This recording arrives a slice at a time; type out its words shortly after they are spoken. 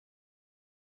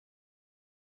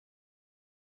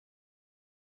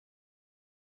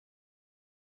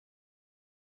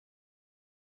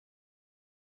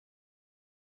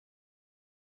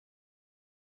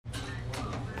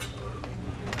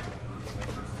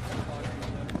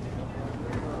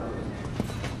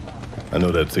I know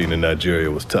that scene in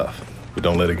Nigeria was tough, but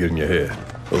don't let it get in your head.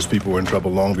 Those people were in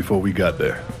trouble long before we got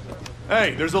there.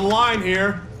 Hey, there's a line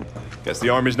here. Guess the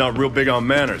Army's not real big on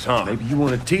manners, huh? Maybe you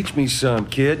want to teach me some,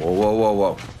 kid.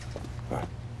 Whoa.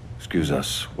 Excuse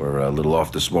us. We're a little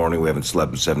off this morning. We haven't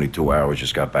slept in 72 hours.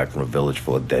 Just got back from a village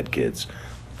full of dead kids.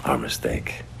 Our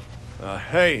mistake.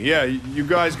 Hey, yeah, you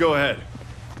guys go ahead.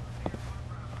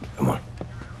 Come on,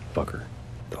 fucker.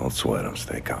 Don't sweat him.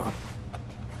 Stay calm.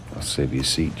 I'll save you a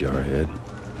seat, jarhead.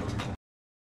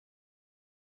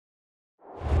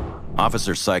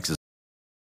 Officer Sykes is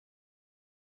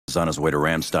on his way to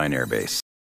Ramstein Air Base.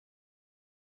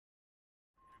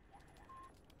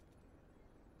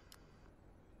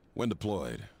 When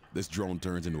deployed, this drone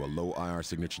turns into a low IR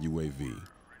signature UAV.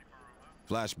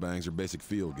 Flashbangs are basic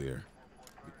field gear.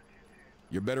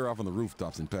 You're better off on the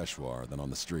rooftops in Peshawar than on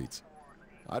the streets.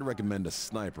 I'd recommend a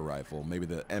sniper rifle, maybe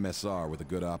the MSR with a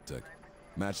good optic.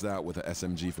 Match that with a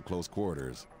SMG for close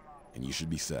quarters, and you should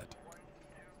be set.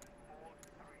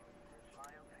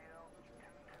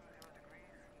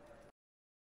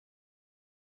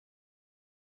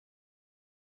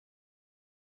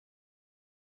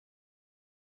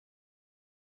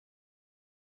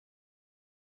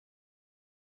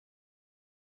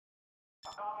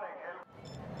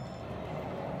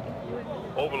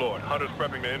 Overlord, Hunter's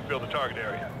prepping to infill the target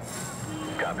area.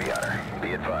 Copy, Hunter.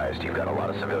 Be advised, you've got a lot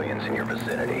of civilians in your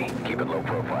vicinity. Keep it low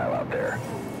profile out there.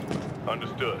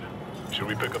 Understood. Should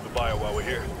we pick up the bio while we're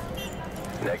here?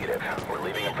 Negative. We're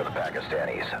leaving him for the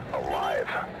Pakistanis. Alive.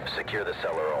 Secure the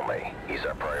cellar only. He's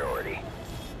our priority.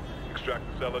 Extract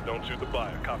the cellar, don't shoot the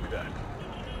buyer. Copy that.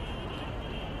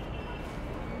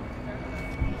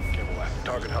 Camelback,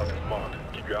 target house is marked.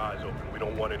 Keep your eyes open. We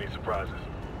don't want any surprises.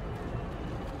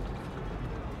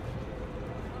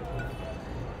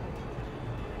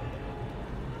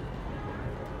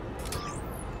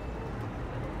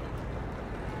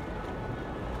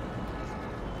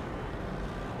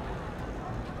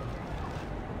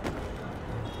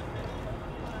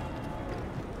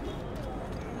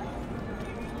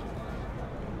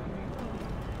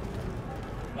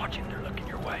 Watching, they're looking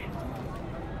your way.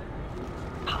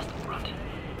 Hostile front.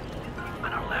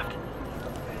 On our left.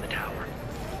 The tower.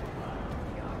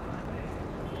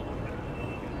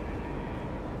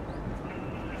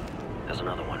 There's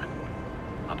another one.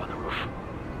 Up on the roof.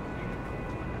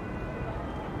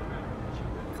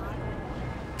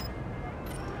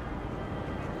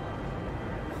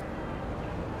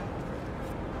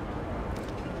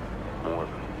 More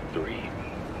than 3.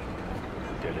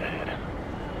 Dead ahead.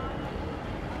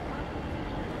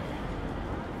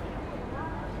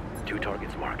 2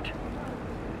 targets marked.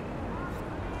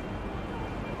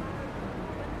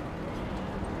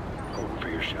 Hold for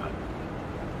your shot.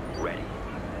 Ready.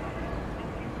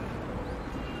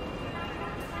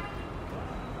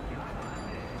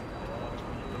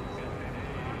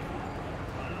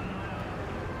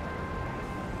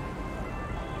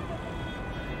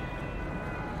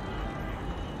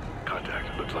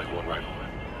 Contact. Looks like one rifleman.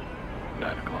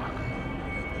 9 o'clock.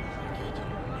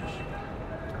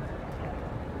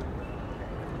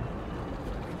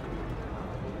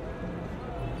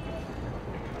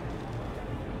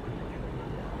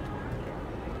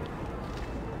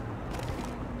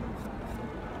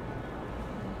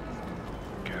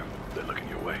 They're looking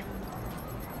your way.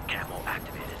 Camo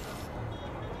activated.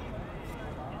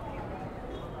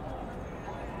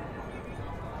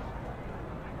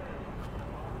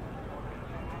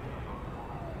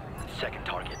 Second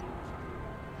target.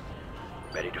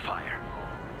 Ready to fire.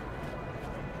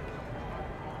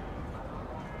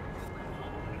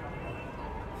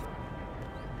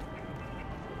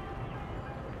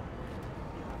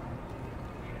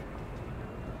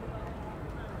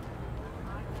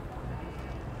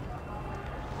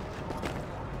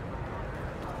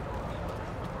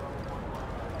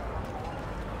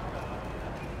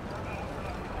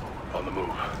 On the move.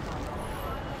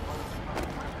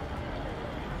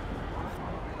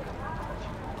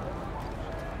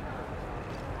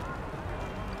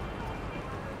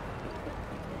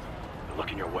 They're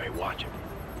looking your way. Watch it.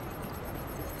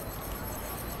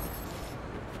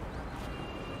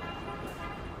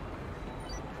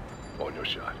 On your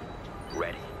shot.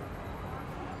 Ready.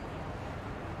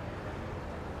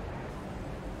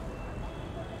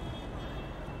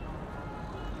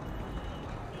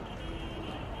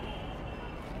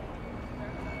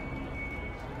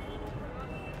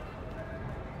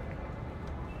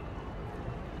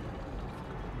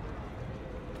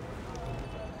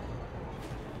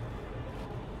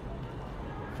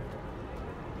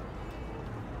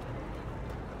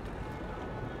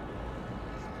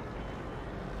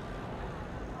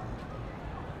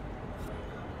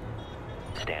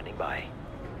 standing by.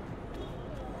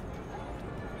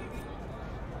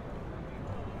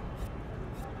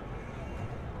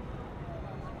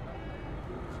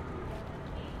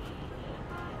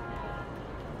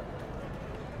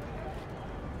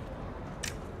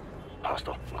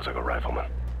 Hostile. Looks like a rifleman.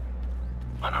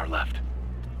 On our left.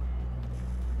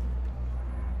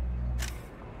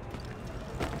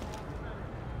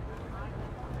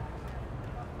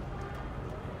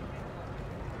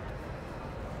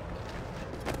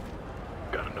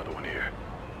 Got another one here.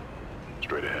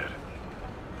 Straight ahead.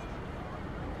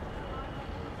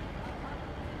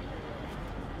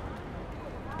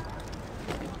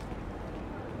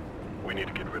 We need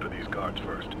to get rid of these guards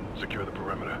first. Secure the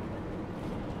perimeter.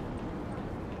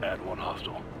 Add one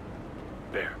hostile.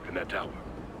 There, in that tower.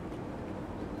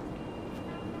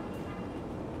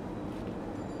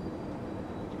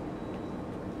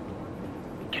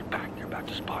 Get back, they're about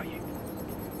to spot you.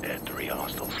 Add 3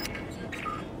 hostiles.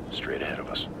 Straight ahead of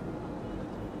us.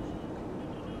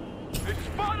 They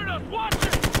spotted us! Watch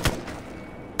it!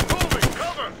 Moving!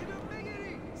 Cover!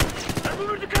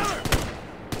 Everyone to cover!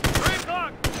 3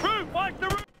 o'clock! Roof! Watch the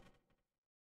roof!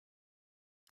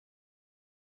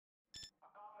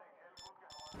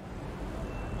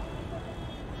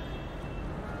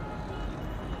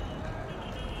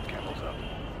 Camel's up.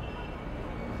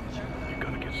 You're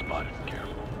gonna get spotted.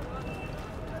 Careful.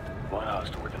 One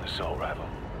hostile with an assault rifle.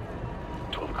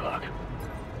 12 o'clock.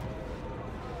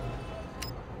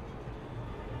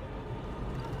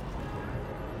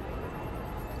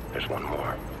 There's one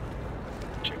more.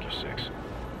 Check your 6.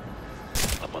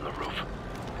 Up on the roof.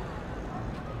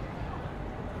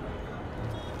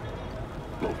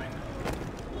 Moving.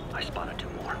 I spotted 2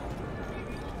 more.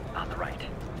 On the right.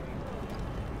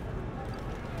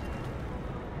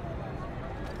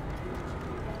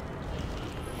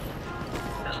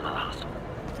 There's another hostile.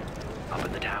 Up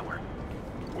in the tower.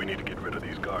 We need to get rid of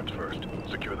these guards first.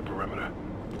 Secure the perimeter.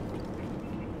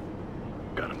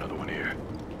 Got another one here.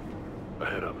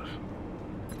 Ahead of us.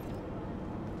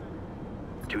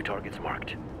 2 targets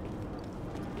marked.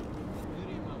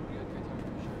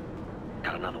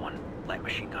 Got another one. Light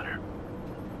machine gunner.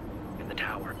 In the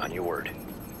tower. On your word.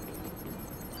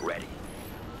 Ready.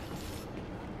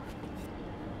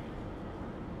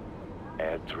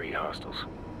 Add 3 hostiles.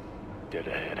 Dead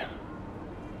ahead.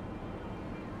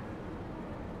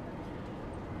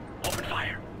 Open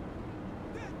fire.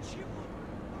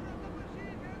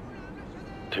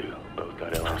 2. Both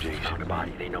got Hostiles LMGs. found a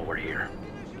body. They know we're here.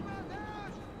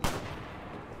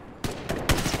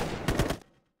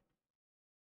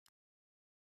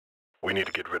 We need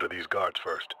to get rid of these guards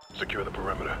first. Secure the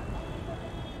perimeter.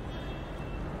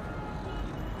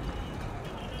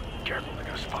 Careful, they're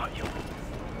gonna spot you.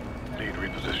 Lead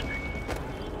repositioning.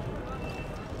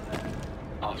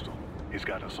 Hostile. He's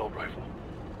got an assault rifle.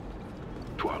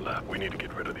 To our left. We need to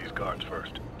get rid of these guards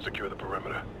first. Secure the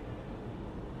perimeter.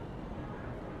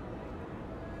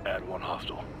 Add 1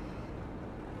 hostile.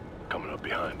 Coming up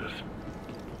behind us.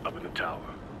 Up in the tower.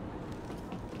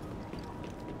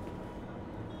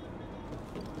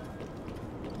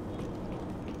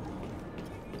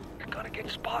 You're gonna get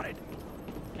spotted.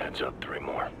 Heads up, 3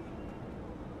 more.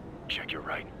 Check your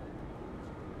right.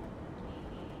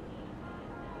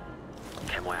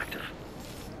 Camo active.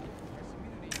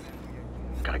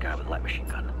 Got a guy with a light machine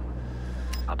gun.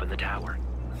 Up in the tower.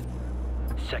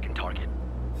 Second target.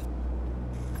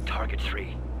 Target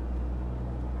 3.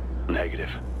 Negative.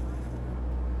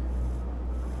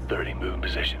 30, move in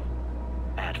position.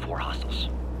 Add 4 hostiles.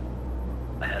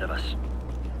 Ahead of us.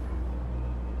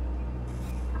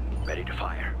 Ready to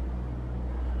fire.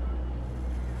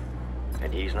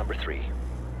 And he's number 3.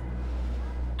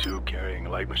 2 carrying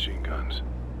light machine guns.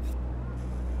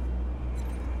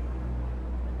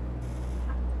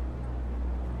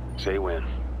 Say when.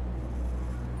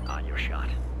 On your shot.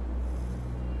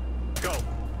 Go!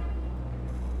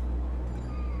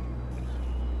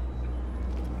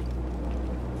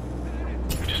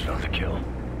 We just found the kill.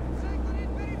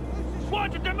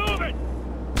 Watch it, they're moving!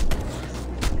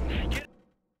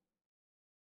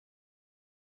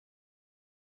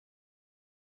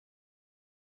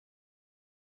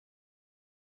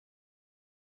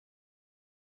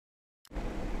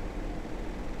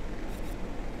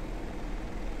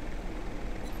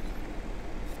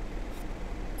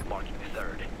 Marking the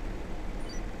 3rd.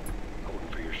 Holding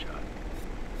for your shot.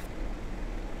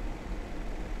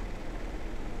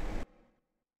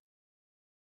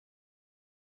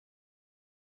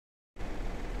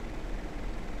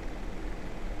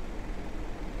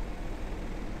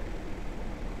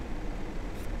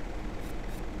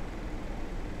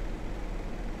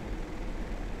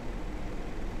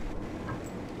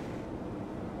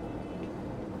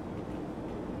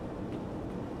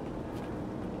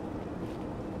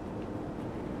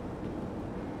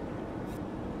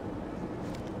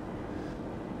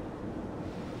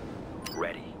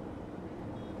 Ready.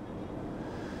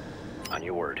 On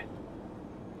your word.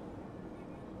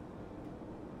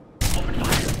 Open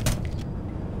fire.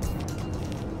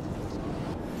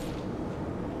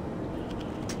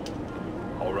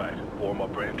 All right, warm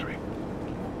up for entry.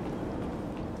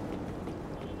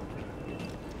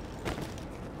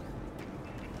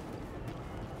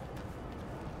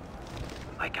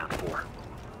 I count 4.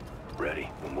 Ready.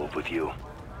 We'll move with you.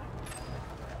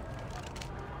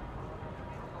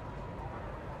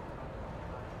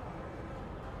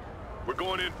 We're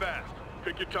going in fast.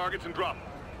 Pick your targets and drop them.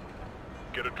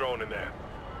 Get a drone in there.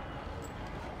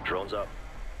 Drones up.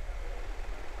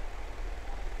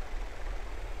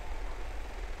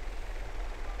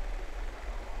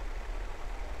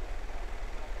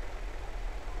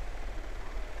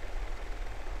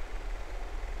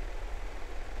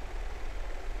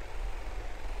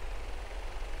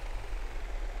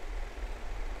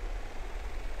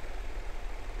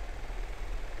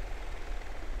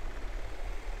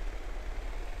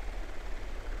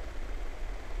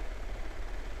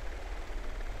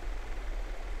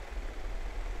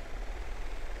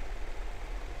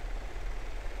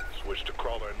 Switch to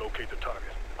crawler and locate the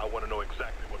target. I want to know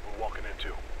exactly what we're walking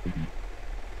into.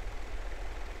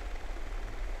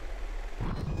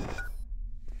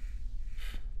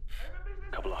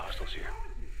 Couple of hostiles here.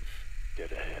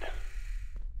 Dead ahead.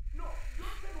 No,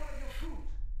 don't send one of your crews.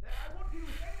 I won't deal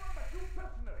with anyone but you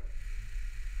personally.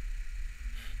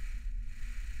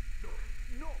 Look,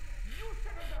 no, you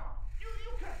settle down. You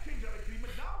can't change our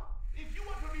agreement now. If you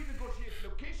want to renegotiate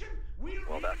location, we'll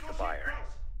Well, that's the renegotiate buyer.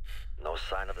 price. No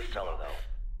sign of the seller, though.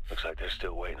 Looks like they're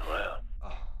still waiting around.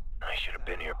 I should have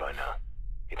been here by now.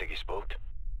 You think he spooked?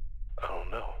 I don't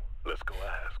know. Let's go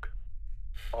ask.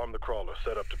 Arm the crawler,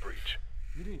 set up to breach.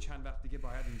 میدونی چند وقت دیگه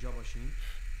باید اینجا باشیم؟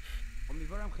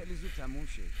 امیدوارم خیلی زود تموم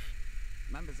شه.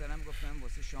 من به زنم گفتم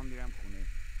واسه شام میرم خونه.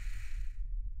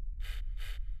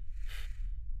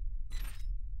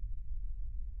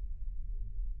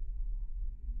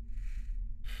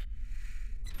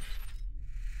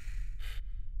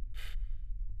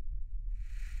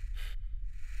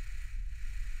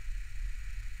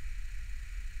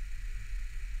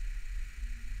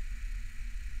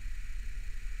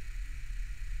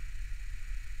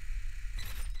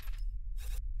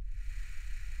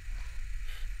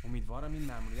 امیدوارم این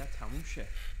مأموریت تموم شه.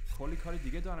 کلی کار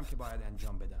دیگه دارم که باید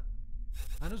انجام بدم.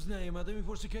 هنوز نیومده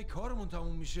میپرسی که کارمون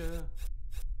تموم میشه؟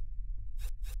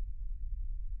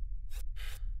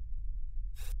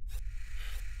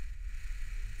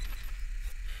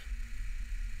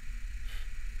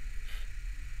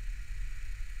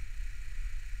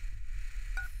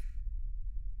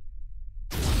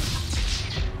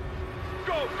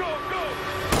 Go, go, go!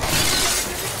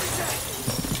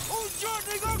 اونجا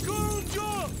نگاه کن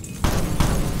اونجا!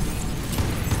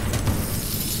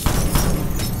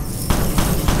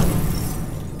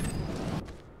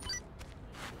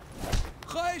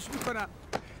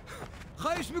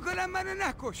 خواهش میکنم منو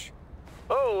نکش.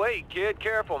 Oh, wait, kid.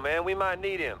 Careful, man. We might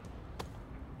need him.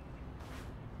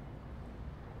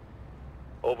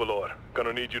 Overlord,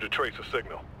 gonna need you to trace a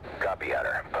signal. Copy,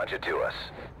 Hunter. Punch it to us.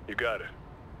 You got it.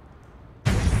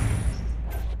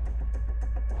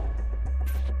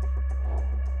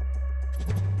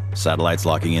 Satellite's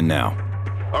locking in now.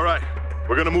 All right,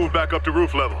 we're gonna move back up to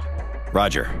roof level.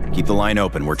 Roger. Keep the line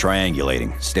open. We're triangulating.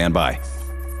 Stand by.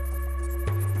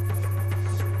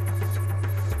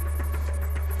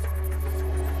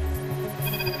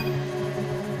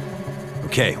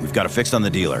 Okay, we've got a fix on the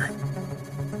dealer.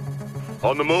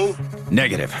 On the move?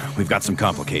 Negative. We've got some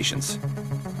complications.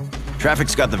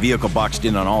 Traffic's got the vehicle boxed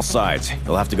in on all sides.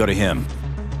 You'll have to go to him.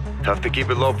 Tough to keep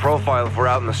it low profile if we're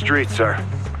out in the streets, sir.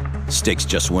 Stakes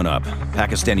just went up.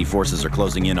 Pakistani forces are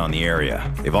closing in on the area.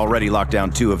 They've already locked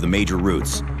down 2 of the major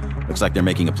routes. Looks like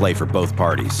they're making a play for both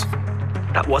parties.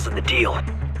 That wasn't the deal.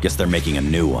 Guess they're making a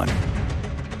new one.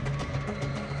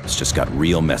 It's just got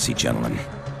real messy, gentlemen.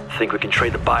 Think we can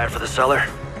trade the buyer for the seller?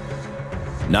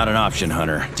 Not an option,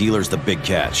 Hunter. Dealer's the big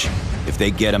catch. If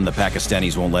they get him, the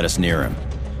Pakistanis won't let us near him.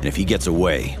 And if he gets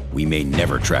away, we may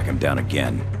never track him down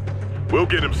again. We'll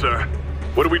get him, sir.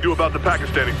 What do we do about the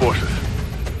Pakistani forces?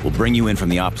 We'll bring you in from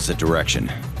the opposite direction.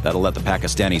 That'll let the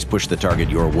Pakistanis push the target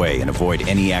your way and avoid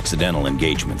any accidental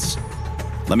engagements.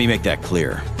 Let me make that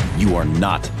clear. You are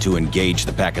not to engage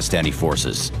the Pakistani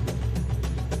forces.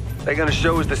 They gonna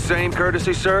show us the same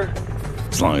courtesy, sir?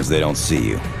 As long as they don't see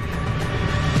you.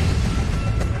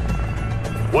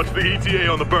 What's the ETA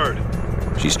on the bird?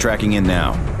 She's tracking in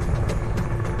now.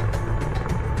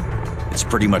 It's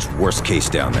pretty much worst case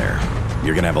down there.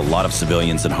 You're gonna have a lot of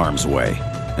civilians in harm's way,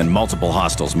 and multiple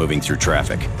hostiles moving through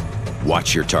traffic.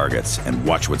 Watch your targets and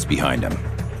watch what's behind them.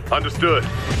 Understood.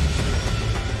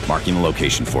 Marking the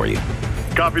location for you.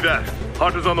 Copy that.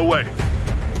 Hunter's on the way.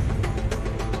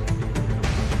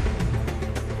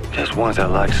 Just once I'd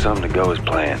like something to go as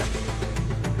planned.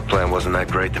 Plan wasn't that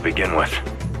great to begin with.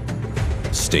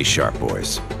 Stay sharp,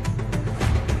 boys.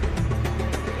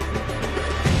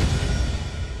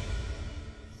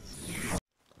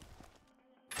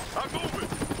 I'm moving.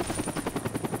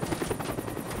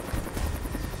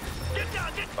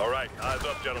 All right, eyes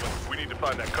up, gentlemen. We need to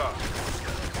find that car.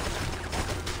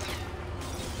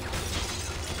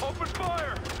 Open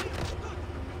fire!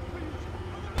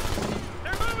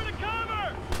 They're moving to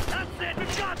cover! That's it,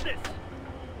 we've got this!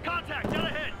 Contact, down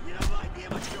ahead!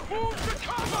 Move to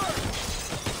cover!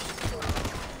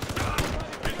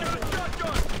 He's got a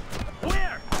shotgun!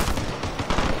 Where?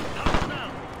 Top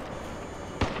down!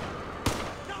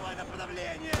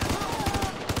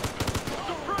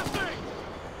 Suppressing!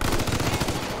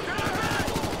 Get ahead!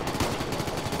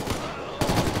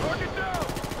 Target down!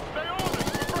 Stay on it!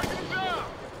 We're breaking them down!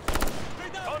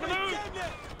 On the move!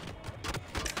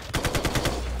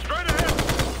 Straight ahead!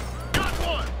 Got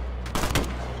one!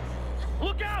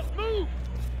 Look out! Move!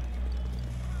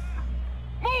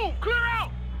 Move! Clear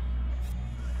out!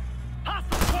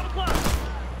 Hostile, 12 o'clock!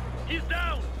 He's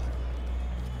down!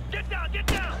 Get down! Get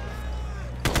down!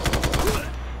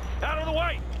 Out of the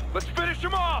way! Let's finish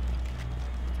him off!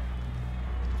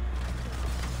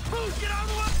 Move! Get out of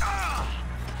the way! Ah!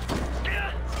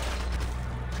 Get!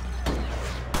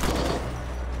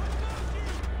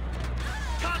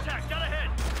 Contact! Down ahead!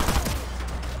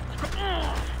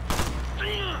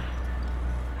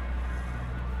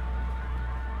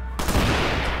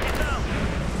 Get down!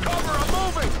 Cover! I'm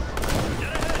moving!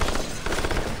 Get ahead!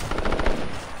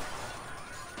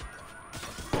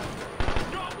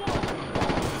 Got one!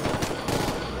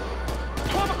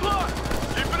 12 o'clock!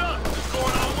 Keep it up! It's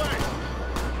going our way!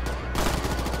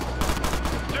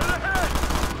 Get ahead!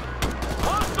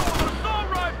 Hostile with an assault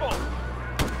rifle!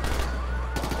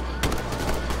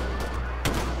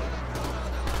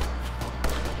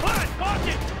 Flash! Watch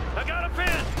it! I got a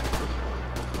pin!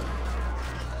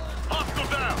 Hostile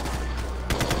down!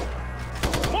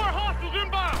 More hostiles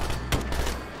inbound!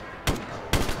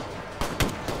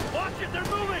 Watch it! They're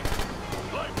moving!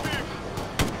 Light vehicle!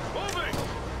 Moving!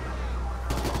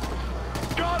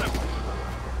 Got him!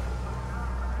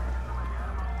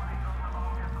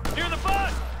 Near the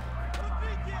bus!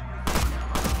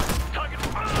 Target!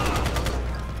 Ah!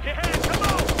 Yeah, come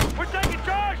on! We're taking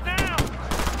charge now!